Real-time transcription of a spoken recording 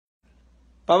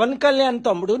పవన్ కళ్యాణ్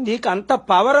తమ్ముడు నీకు అంత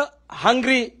పవర్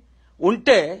హంగ్రీ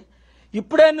ఉంటే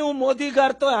ఇప్పుడే నువ్వు మోదీ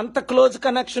గారితో అంత క్లోజ్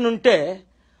కనెక్షన్ ఉంటే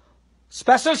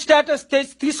స్పెషల్ స్టేటస్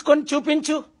తీసుకొని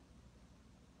చూపించు.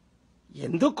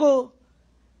 ఎందుకు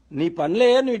నీ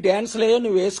పనులేయో నీ డ్యాన్స్లేయో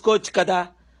నువ్వు వేసుకోవచ్చు కదా.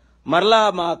 మరలా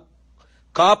మా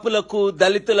కాపులకు,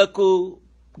 దళితులకు,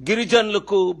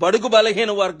 గిరిజనులకు, బడుగు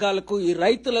బలహీన వర్గాలకు, ఈ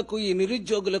రైతులకు, ఈ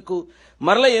నిరుద్యోగులకు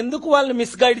మరలా ఎందుకు వాళ్ళని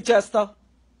మిస్గైడ్ చేస్తావు?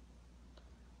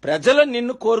 ప్రజలు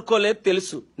నిన్ను కోరుకోలేదు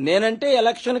తెలుసు. నేనంటే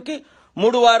ఎలక్షన్కి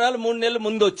 3 వారాలు 3 నెలల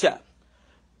ముందు వచ్చా.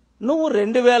 నువ్వు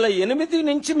 2008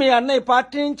 నుంచి మీ అన్నయ్య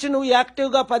పార్టీ నుంచి నువ్వు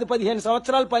యాక్టివ్గా 10-15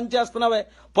 సంవత్సరాలు పనిచేస్తున్నావే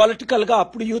పొలిటికల్గా,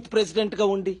 అప్పుడు యూత్ ప్రెసిడెంట్గా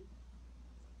ఉండి.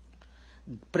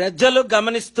 ప్రజలు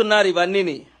గమనిస్తున్నారు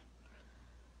ఇవన్నీని.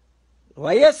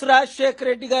 వైఎస్ రాజశేఖర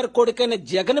రెడ్డి గారి కొడుకైన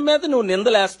జగన్ మీద నువ్వు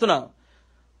నిందలేస్తున్నావు.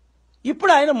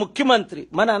 ఇప్పుడు ఆయన ముఖ్యమంత్రి,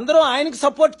 మన అందరం ఆయనకి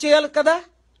సపోర్ట్ చేయాలి కదా.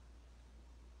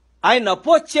 ఆయన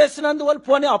అపోజ్ చేసినందువల్ల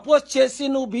పోనీ అపోజ్ చేసి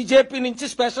నువ్వు బీజేపీ నుంచి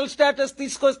స్పెషల్ స్టేటస్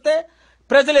తీసుకొస్తే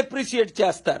ప్రజలు అప్రిషియేట్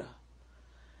చేస్తారు.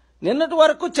 నిన్నటి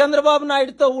వరకు చంద్రబాబు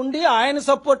నాయుడుతో ఉండి ఆయన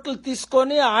సపోర్ట్లు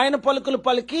తీసుకొని ఆయన పలుకులు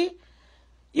పలికి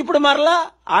ఇప్పుడు మరలా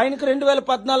ఆయనకు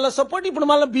 2014లో సపోర్ట్, ఇప్పుడు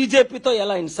మళ్ళీ బీజేపీతో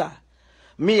అలయన్సా?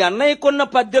 మీ అన్నయ్యకున్న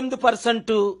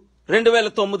 18%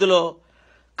 2009లో,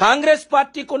 కాంగ్రెస్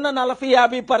పార్టీకున్న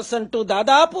 40-50%,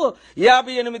 దాదాపు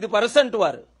 58%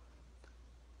 వారు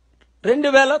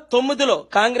 2009లో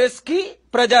కాంగ్రెస్కి,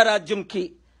 ప్రజారాజ్యంకి.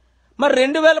 మరి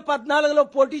 2014లో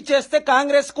పోటీ చేస్తే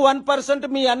కాంగ్రెస్కు 1%,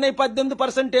 మీ అన్నయ్య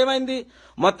 18% ఏమైంది?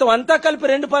 మొత్తం అంతా కలిపి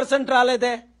 2%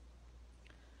 రాలేదే.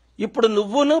 ఇప్పుడు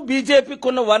నువ్వును బీజేపీకి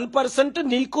ఉన్న 1%,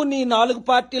 నీకు నీ 4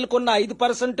 పార్టీలకు ఉన్న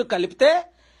 5% కలిపితే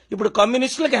ఇప్పుడు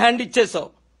కమ్యూనిస్టులకు హ్యాండ్ ఇచ్చేసావు.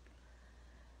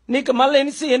 నీకు మళ్ళీ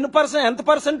ఎంత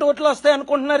పర్సెంట్ ఓట్లు వస్తాయి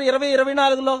అనుకుంటున్నారు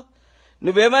 2024లో?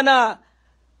 నువ్వేమైనా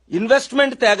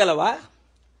ఇన్వెస్ట్మెంట్ తేగలవా?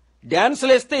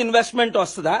 డ్యాన్సులు వేస్తే ఇన్వెస్ట్మెంట్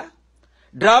వస్తుందా?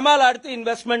 డ్రామాలు ఆడితే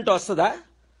ఇన్వెస్ట్మెంట్ వస్తుందా?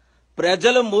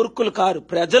 ప్రజలు మూర్ఖులు కారు,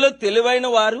 ప్రజలు తెలివైన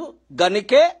వారు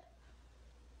గనుకే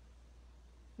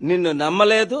నిన్ను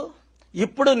నమ్మలేదు.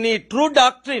 ఇప్పుడు నీ ట్రూ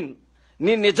డాక్ట్రిన్,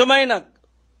 నీ నిజమైన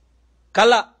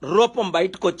కళ రూపం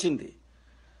బయటకు వచ్చింది.